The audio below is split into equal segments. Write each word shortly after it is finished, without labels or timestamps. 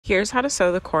Here's how to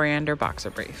sew the Coriander boxer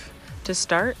brief. To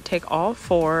start, take all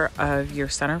 4 of your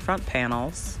center front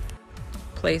panels,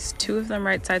 place 2 of them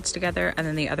right sides together and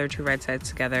then the other 2 right sides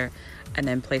together, and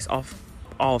then place all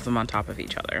of them on top of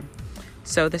each other.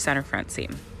 Sew the center front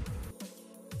seam.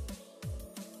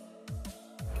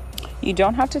 You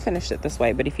don't have to finish it this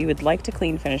way, but if you would like to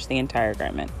clean finish the entire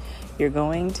garment, you're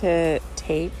going to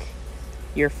take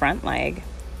your front leg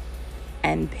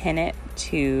and pin it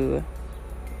to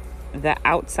the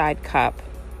outside cup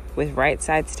with right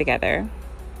sides together,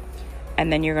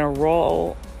 and then you're going to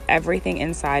roll everything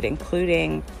inside,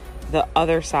 including the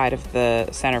other side of the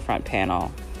center front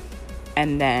panel,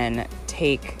 and then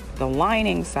take the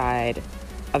lining side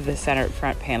of the center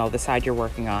front panel, the side you're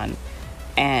working on,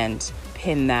 and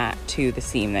pin that to the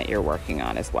seam that you're working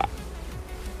on as well.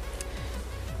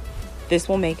 This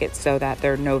will make it so that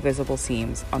there are no visible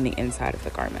seams on the inside of the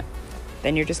garment.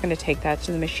 Then you're just going to take that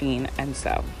to the machine and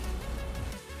sew.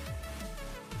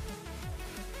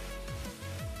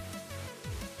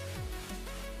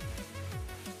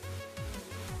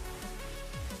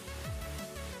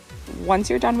 Once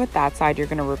you're done with that side, you're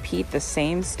going to repeat the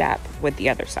same step with the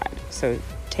other side. So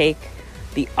take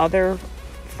the other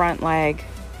front leg,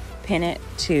 pin it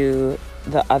to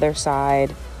the other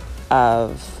side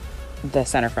of the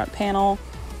center front panel,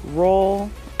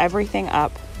 roll everything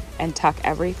up and tuck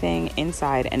everything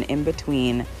inside and in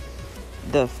between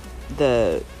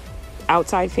the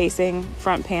outside facing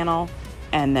front panel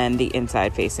and then the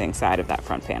inside facing side of that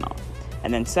front panel.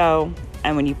 And then sew,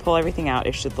 and when you pull everything out,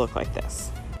 it should look like this.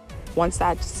 Once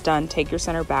that's done, take your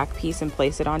center back piece and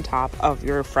place it on top of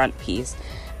your front piece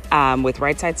with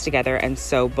right sides together and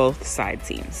sew both side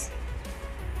seams.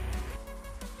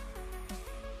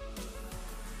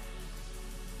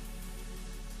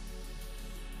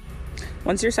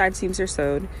 Once your side seams are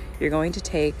sewed, you're going to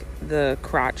take the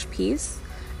crotch piece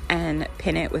and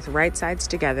pin it with right sides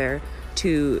together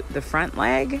to the front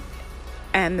leg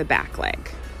and the back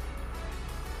leg.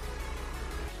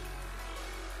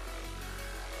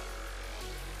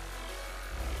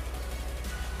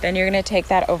 Then you're going to take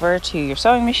that over to your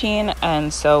sewing machine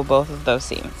and sew both of those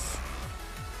seams.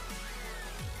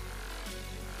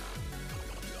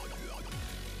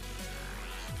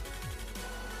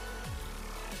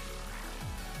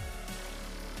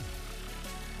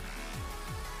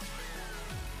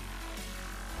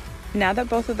 Now that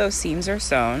both of those seams are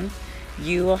sewn,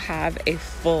 you will have a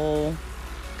full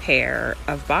pair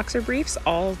of boxer briefs.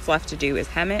 All that's left to do is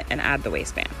hem it and add the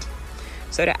waistband.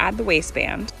 So to add the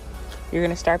waistband, you're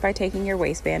going to start by taking your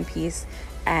waistband piece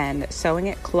and sewing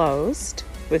it closed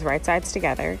with right sides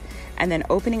together, and then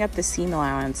opening up the seam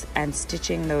allowance and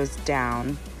stitching those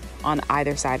down on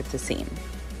either side of the seam.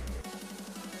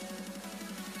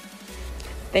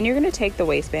 Then you're going to take the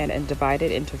waistband and divide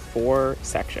it into 4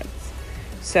 sections.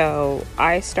 So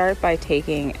I start by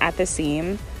taking at the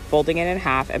seam, folding it in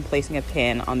half and placing a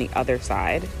pin on the other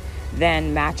side,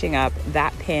 then matching up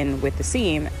that pin with the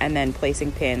seam and then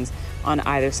placing pins on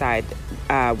either side,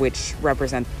 which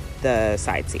represent the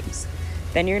side seams.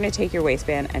 Then you're going to take your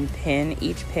waistband and pin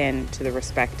each pin to the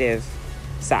respective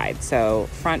side. So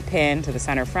front pin to the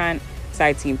center front,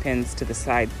 side seam pins to the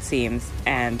side seams,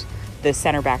 and the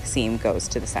center back seam goes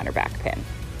to the center back pin.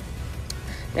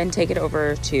 Then take it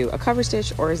over to a cover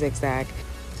stitch or a zigzag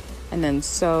and then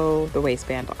sew the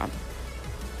waistband on.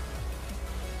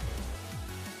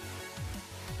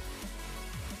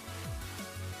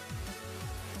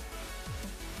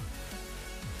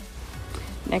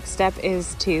 Next step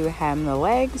is to hem the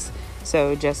legs.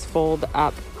 So just fold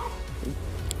up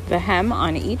the hem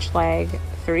on each leg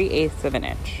 3/8 of an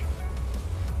inch.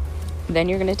 Then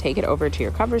you're going to take it over to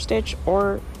your cover stitch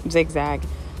or zigzag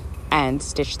and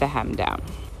stitch the hem down.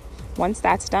 Once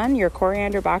that's done, your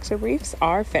Coriander boxer briefs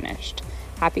are finished.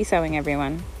 Happy sewing,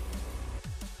 everyone.